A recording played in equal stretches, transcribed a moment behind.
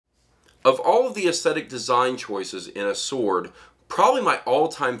Of all of the aesthetic design choices in a sword, probably my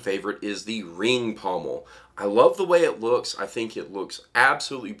all-time favorite is the ring pommel. I love the way it looks. I think it looks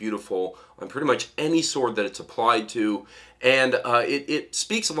absolutely beautiful on pretty much any sword that it's applied to, and it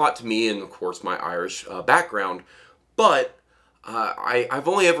speaks a lot to me and, of course, my Irish background, but I've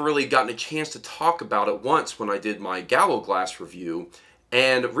only ever really gotten a chance to talk about it once when I did my Gallo Glass review.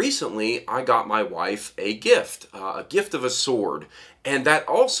 And recently, I got my wife a gift of a sword. And that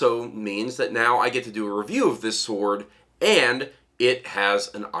also means that now I get to do a review of this sword, and it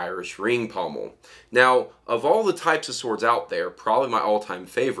has an Irish ring pommel. Now, of all the types of swords out there, probably my all-time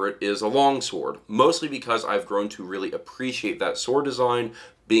favorite is a longsword, mostly because I've grown to really appreciate that sword design,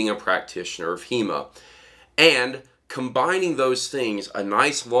 being a practitioner of HEMA. And combining those things, a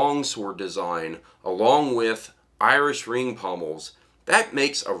nice longsword design, along with Irish ring pommels, that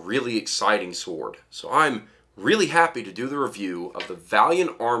makes a really exciting sword. So I'm really happy to do the review of the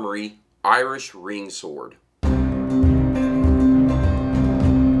Valiant Armoury Irish Ring Sword.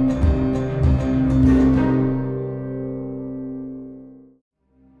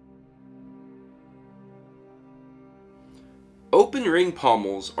 Open ring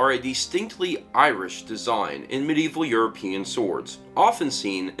pommels are a distinctly Irish design in medieval European swords, often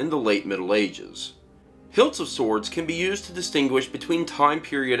seen in the late Middle Ages. Hilts of swords can be used to distinguish between time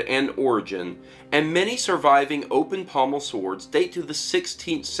period and origin, and many surviving open pommel swords date to the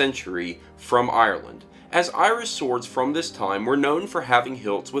 16th century from Ireland, as Irish swords from this time were known for having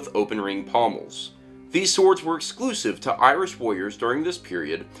hilts with open ring pommels. These swords were exclusive to Irish warriors during this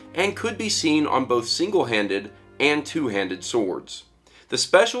period, and could be seen on both single-handed and two-handed swords. The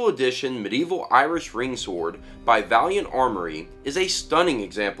special edition medieval Irish ring sword by Valiant Armoury is a stunning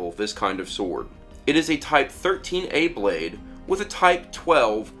example of this kind of sword. It is a Type 13A blade with a Type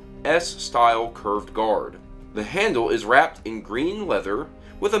 12 S-style curved guard. The handle is wrapped in green leather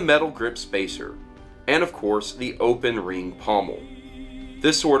with a metal grip spacer, and of course the open ring pommel.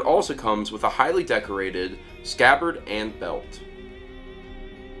 This sword also comes with a highly decorated scabbard and belt.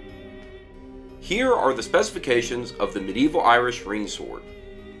 Here are the specifications of the medieval Irish ring sword.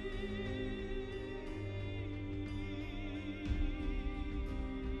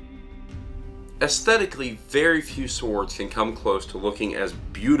 Aesthetically, very few swords can come close to looking as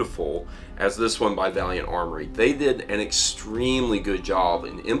beautiful as this one by Valiant Armoury. They did an extremely good job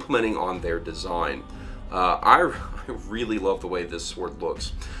in implementing on their design. I really love the way this sword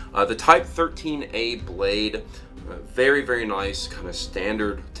looks. The Type 13A blade, very, very nice, kind of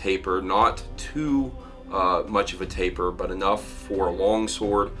standard taper, not too much of a taper, but enough for a long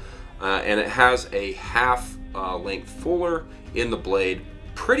sword. And it has a half length fuller in the blade.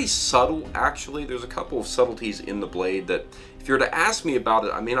 Pretty subtle, actually. There's a couple of subtleties in the blade that if you were to ask me about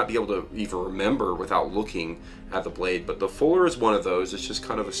it, I may not be able to even remember without looking at the blade, but the fuller is one of those. It's just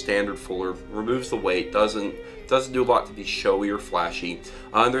kind of a standard fuller, removes the weight, doesn't do a lot to be showy or flashy.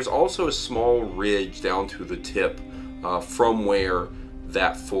 And there's also a small ridge down to the tip from where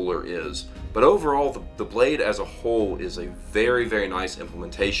that fuller is. But overall, the blade as a whole is a very, very nice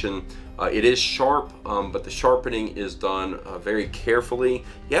implementation. It is sharp, but the sharpening is done very carefully.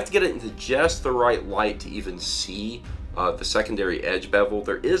 You have to get it into just the right light to even see the secondary edge bevel.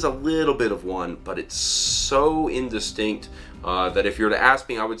 There is a little bit of one, but it's so indistinct that if you were to ask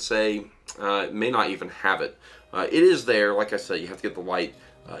me, I would say it may not even have it. It is there. Like I said, you have to get the light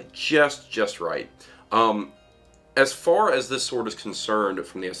just right. As far as this sword is concerned,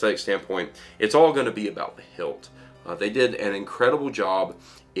 from the aesthetic standpoint, it's all going to be about the hilt. They did an incredible job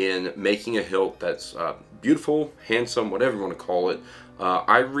in making a hilt that's beautiful, handsome, whatever you want to call it.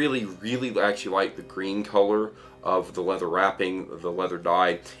 I really actually like the green color of the leather wrapping, the leather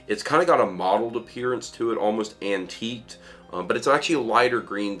dye. It's kind of got a mottled appearance to it, almost antiqued, but it's actually a lighter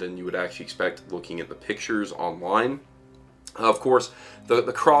green than you would actually expect looking at the pictures online. Of course,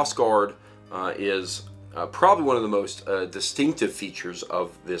 the cross guard is probably one of the most distinctive features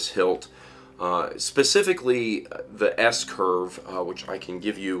of this hilt. Specifically the S-curve, which I can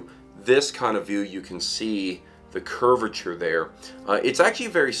give you this kind of view. You can see the curvature there. It's actually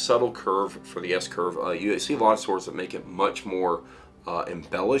a very subtle curve for the S-curve. You see a lot of swords that make it much more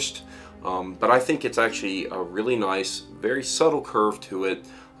embellished, but I think it's actually a really nice, very subtle curve to it.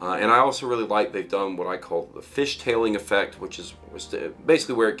 And I also really like they've done what I call the fishtailing effect, which is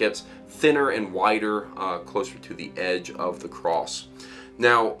basically where it gets thinner and wider, closer to the edge of the cross.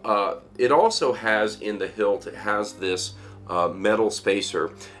 Now, it also has in the hilt, it has this metal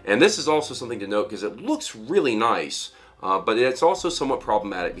spacer. And this is also something to note because it looks really nice, but it's also somewhat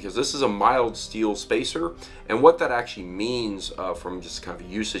problematic because this is a mild steel spacer. And what that actually means from just kind of a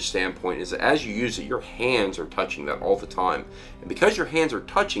usage standpoint is that as you use it, your hands are touching that all the time. And because your hands are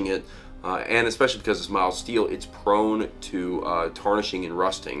touching it, and especially because it's mild steel, it's prone to tarnishing and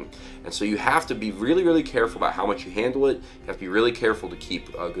rusting. And so you have to be really, really careful about how much you handle it. You have to be really careful to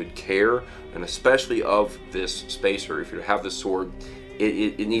keep good care, and especially of this spacer. If you have this sword,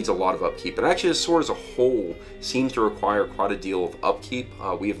 it needs a lot of upkeep. And actually, this sword as a whole seems to require quite a deal of upkeep.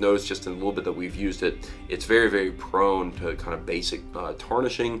 We have noticed just in a little bit that we've used it, it's very, very prone to kind of basic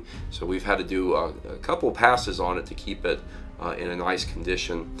tarnishing. So we've had to do a couple of passes on it to keep it in a nice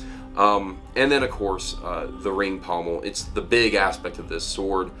condition. And then, of course, the ring pommel. It's the big aspect of this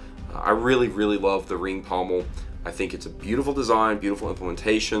sword. I really, really love the ring pommel. I think it's a beautiful design, beautiful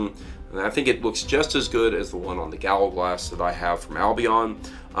implementation, and I think it looks just as good as the one on the Gallowglass that I have from Albion.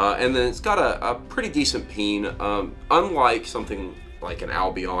 And then it's got a pretty decent peen. Unlike something like an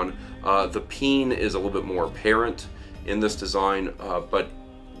Albion, the peen is a little bit more apparent in this design, but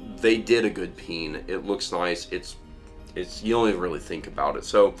they did a good peen. It looks nice. It's you don't even really think about it.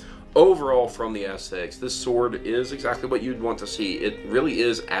 So overall, from the aesthetics, this sword is exactly what you'd want to see. It really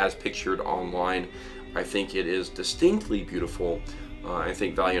is as pictured online. I think it is distinctly beautiful. I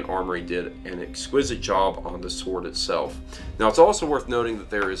think Valiant Armoury did an exquisite job on the sword itself. Now, it's also worth noting that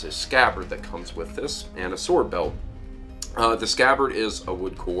there is a scabbard that comes with this and a sword belt. The scabbard is a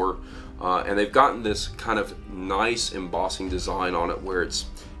wood core, and they've gotten this kind of nice embossing design on it where it's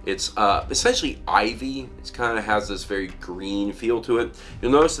essentially ivy. It kind of has this very green feel to it.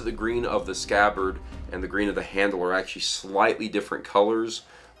 You'll notice that the green of the scabbard and the green of the handle are actually slightly different colors.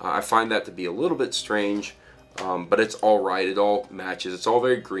 I find that to be a little bit strange, but it's all right. It all matches. It's all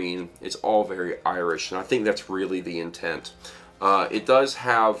very green. It's all very Irish, and I think that's really the intent. It does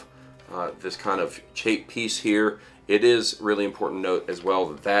have this kind of shape piece here. It is really important to note as well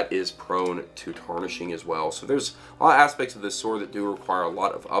that that is prone to tarnishing as well. So there's a lot of aspects of this sword that do require a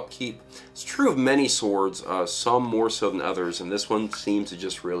lot of upkeep. It's true of many swords, some more so than others, and this one seems to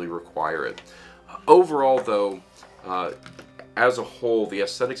just really require it. Overall, though, as a whole, the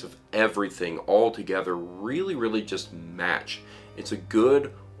aesthetics of everything all together really, really just match. It's a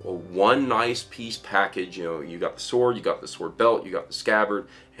good, one nice piece package. You know, you got the sword, you got the sword belt, you got the scabbard,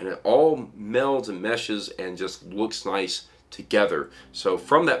 and it all melds and meshes and just looks nice together. So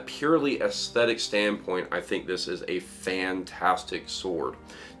from that purely aesthetic standpoint, I think this is a fantastic sword.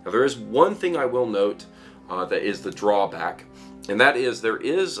 Now, there is one thing I will note that is the drawback, and that is there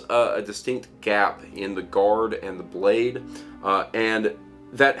is a distinct gap in the guard and the blade, and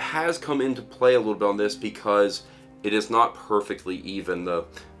that has come into play a little bit on this because it is not perfectly even. The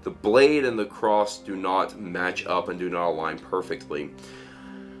blade and the cross do not match up and do not align perfectly.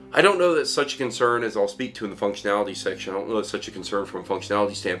 I don't know that such a concern, as I'll speak to in the functionality section, I don't know that such a concern from a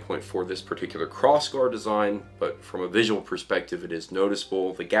functionality standpoint for this particular crossguard design, but from a visual perspective it is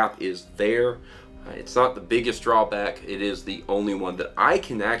noticeable. The gap is there. It's not the biggest drawback. It is the only one that I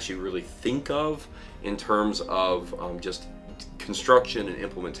can actually really think of in terms of just construction and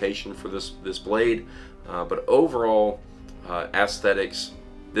implementation for this blade. But overall, aesthetics,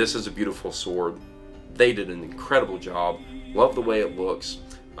 this is a beautiful sword. They did an incredible job. Love the way it looks.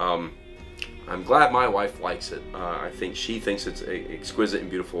 I'm glad my wife likes it. I think she thinks it's exquisite and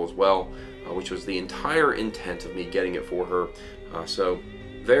beautiful as well, which was the entire intent of me getting it for her. So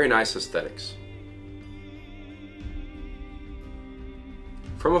very nice aesthetics.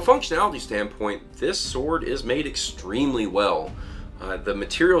 From a functionality standpoint, this sword is made extremely well. The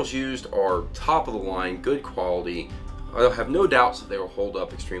materials used are top of the line, good quality. I have no doubts that they will hold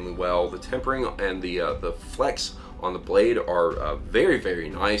up extremely well. The tempering and the flex on the blade are very, very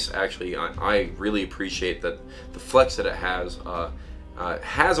nice. Actually, I really appreciate that the flex that it has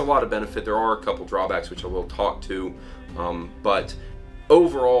a lot of benefit. There are a couple drawbacks which I will talk to, but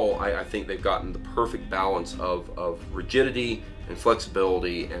overall, I think they've gotten the perfect balance of rigidity and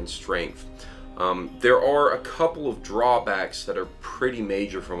flexibility and strength. There are a couple of drawbacks that are pretty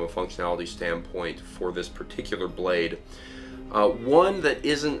major from a functionality standpoint for this particular blade. One that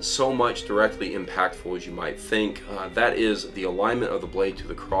isn't so much directly impactful as you might think, that is the alignment of the blade to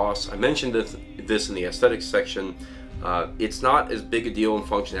the cross. I mentioned this in the aesthetics section. It's not as big a deal in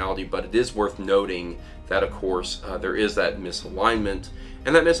functionality, but it is worth noting that, of course, there is that misalignment,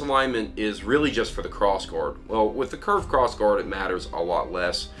 and that misalignment is really just for the crossguard. Well, with the curved crossguard, it matters a lot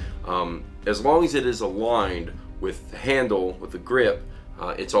less. As long as it is aligned with the handle, with the grip,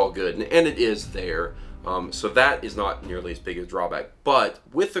 it's all good, and it is there. So that is not nearly as big a drawback. But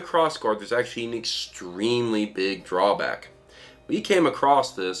with the crossguard, there's actually an extremely big drawback. We came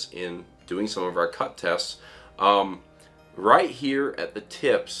across this in doing some of our cut tests. Right here at the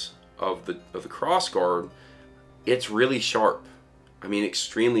tips of the crossguard, it's really sharp. I mean,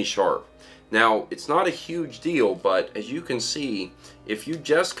 extremely sharp. Now, it's not a huge deal, but as you can see, if you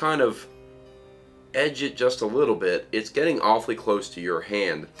just kind of edge it just a little bit, it's getting awfully close to your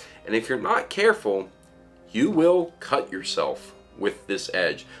hand. And if you're not careful, you will cut yourself with this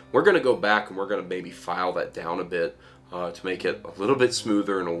edge. We're going to go back and we're going to maybe file that down a bit to make it a little bit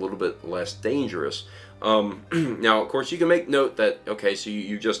smoother and a little bit less dangerous. Now, of course, you can make note that, okay, so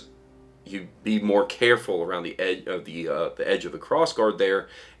you be more careful around the edge of the edge of the crossguard there,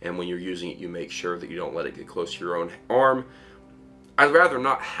 and when you're using it, you make sure that you don't let it get close to your own arm. I'd rather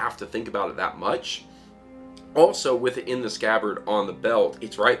not have to think about it that much. Also, with it in the scabbard on the belt,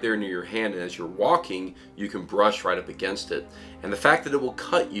 it's right there near your hand, and as you're walking, you can brush right up against it. And the fact that it will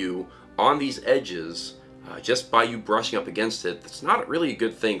cut you on these edges just by you brushing up against it, that's not really a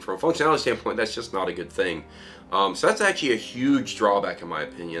good thing. From a functionality standpoint, that's just not a good thing. So that's actually a huge drawback in my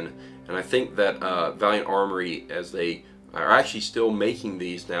opinion. And I think that Valiant Armoury, as they are actually still making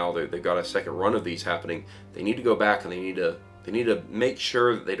these now, they've got a second run of these happening, they need to go back and they need to make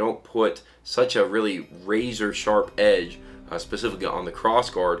sure that they don't put such a really razor sharp edge specifically on the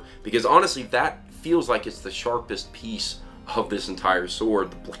crossguard, because honestly that feels like it's the sharpest piece of this entire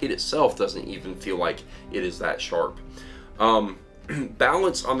sword. The blade itself doesn't even feel like it is that sharp.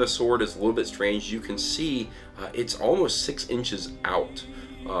 Balance on the sword is a little bit strange. You can see it's almost 6 inches out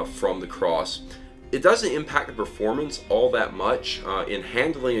from the cross. It doesn't impact the performance all that much. In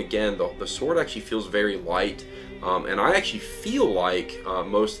handling, again, the sword actually feels very light, and I actually feel like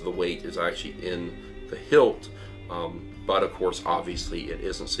most of the weight is actually in the hilt, but of course obviously it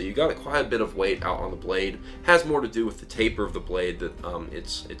isn't. So you got quite a bit of weight out on the blade. Has more to do with the taper of the blade, that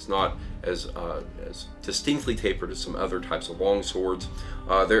it's not as distinctly tapered as some other types of long swords.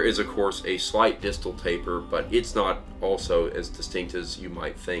 There is of course a slight distal taper, but it's not also as distinct as you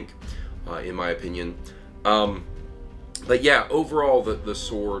might think, in my opinion. But yeah, overall the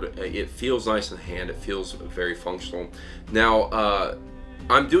sword, it feels nice in the hand. It feels very functional. Now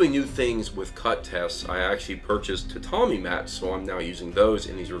I'm doing new things with cut tests. I actually purchased tatami mats, so I'm now using those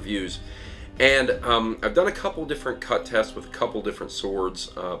in these reviews. And I've done a couple different cut tests with a couple different swords,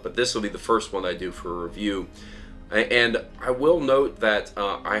 but this will be the first one I do for a review. And I will note that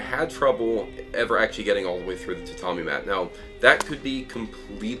I had trouble ever actually getting all the way through the tatami mat. Now, that could be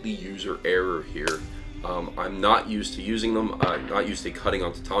completely user error here. I'm not used to using them. I'm not used to cutting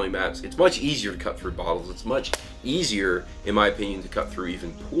on tatami mats. It's much easier to cut through bottles. It's much easier, in my opinion, to cut through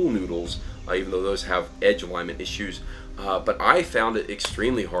even pool noodles, even though those have edge alignment issues. But I found it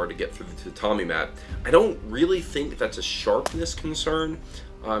extremely hard to get through the tatami mat. I don't really think that's a sharpness concern.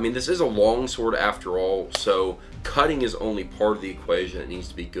 I mean, this is a long sword after all, so cutting is only part of the equation. It needs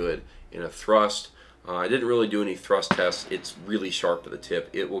to be good in a thrust. I didn't really do any thrust tests. It's really sharp at the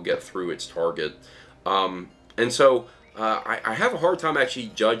tip. It will get through its target. And so I have a hard time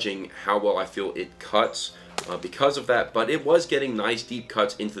actually judging how well I feel it cuts because of that, but it was getting nice deep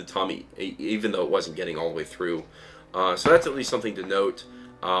cuts into the tatami, even though it wasn't getting all the way through. So that's at least something to note.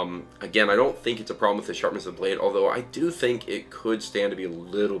 Again, I don't think it's a problem with the sharpness of the blade, although I do think it could stand to be a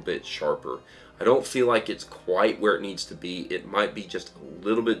little bit sharper. I don't feel like it's quite where it needs to be. It might be just a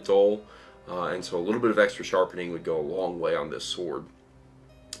little bit dull, and so a little bit of extra sharpening would go a long way on this sword.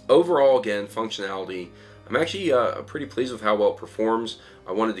 Overall, again, functionality, I'm actually pretty pleased with how well it performs.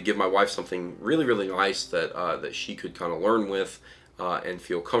 I wanted to give my wife something really, really nice that, that she could kind of learn with and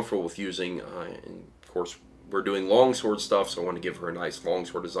feel comfortable with using. And of course, we're doing longsword stuff, so I want to give her a nice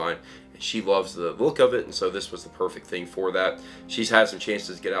longsword design. And she loves the look of it, and so this was the perfect thing for that. She's had some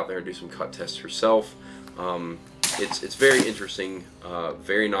chances to get out there and do some cut tests herself. It's very interesting,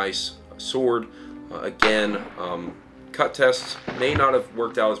 very nice sword. Again, cut tests may not have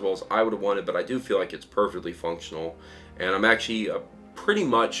worked out as well as I would have wanted, but I do feel like it's perfectly functional, and I'm actually pretty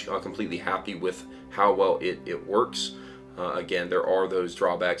much completely happy with how well it works. Again, there are those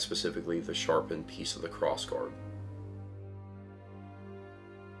drawbacks, specifically the sharpened piece of the crossguard.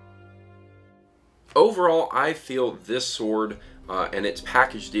 Overall, I feel this sword and its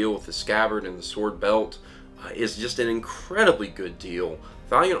package deal with the scabbard and the sword belt is just an incredibly good deal.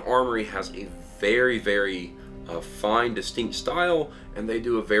 Valiant Armoury has a very, very fine, distinct style, and they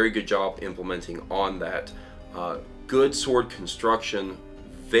do a very good job implementing on that. Good sword construction,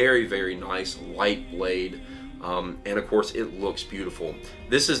 very, very nice light blade. And of course it looks beautiful.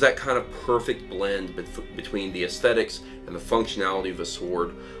 This is that kind of perfect blend between the aesthetics and the functionality of a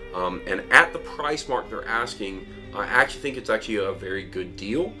sword. And at the price mark they're asking, I actually think it's actually a very good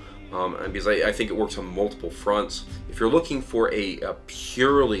deal. Because I think it works on multiple fronts. If you're looking for a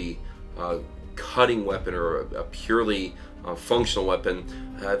purely cutting weapon or a purely functional weapon,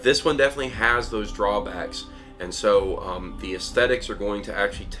 this one definitely has those drawbacks. And so the aesthetics are going to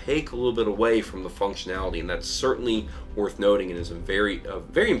actually take a little bit away from the functionality, and that's certainly worth noting, and is a very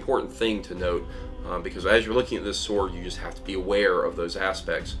important thing to note because as you're looking at this sword, you just have to be aware of those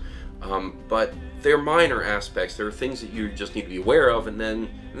aspects. But they're minor aspects. There are things that you just need to be aware of, and then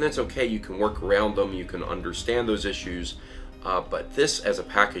it's okay. You can work around them. You can understand those issues. But this, as a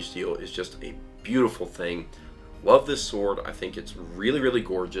package deal, is just a beautiful thing. Love this sword. I think it's really, really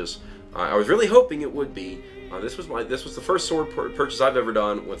gorgeous. I was really hoping it would be. This was the first sword purchase I've ever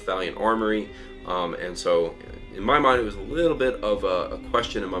done with Valiant Armoury, and so in my mind it was a little bit of a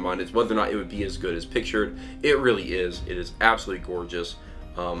question in my mind as whether or not it would be as good as pictured. It really is. It is absolutely gorgeous.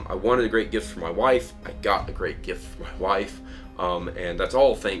 I wanted a great gift for my wife. I got a great gift for my wife, and that's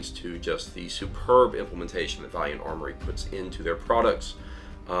all thanks to just the superb implementation that Valiant Armoury puts into their products.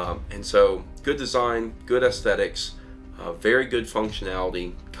 And so, good design, good aesthetics, very good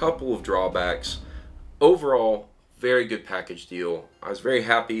functionality, couple of drawbacks. Overall, very good package deal. I was very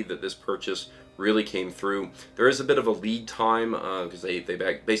happy that this purchase really came through. There is a bit of a lead time because they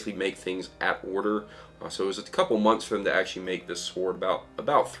basically make things at order. So it was a couple months for them to actually make this sword,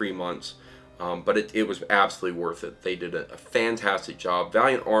 about 3 months. But it was absolutely worth it. They did a fantastic job.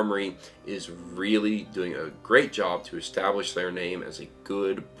 Valiant Armoury is really doing a great job to establish their name as a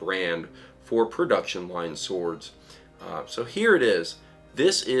good brand for production line swords. So here it is.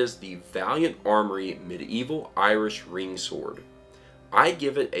 This is the Valiant Armoury Medieval Irish Ring Sword. I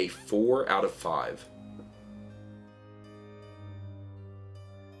give it a 4 out of 5.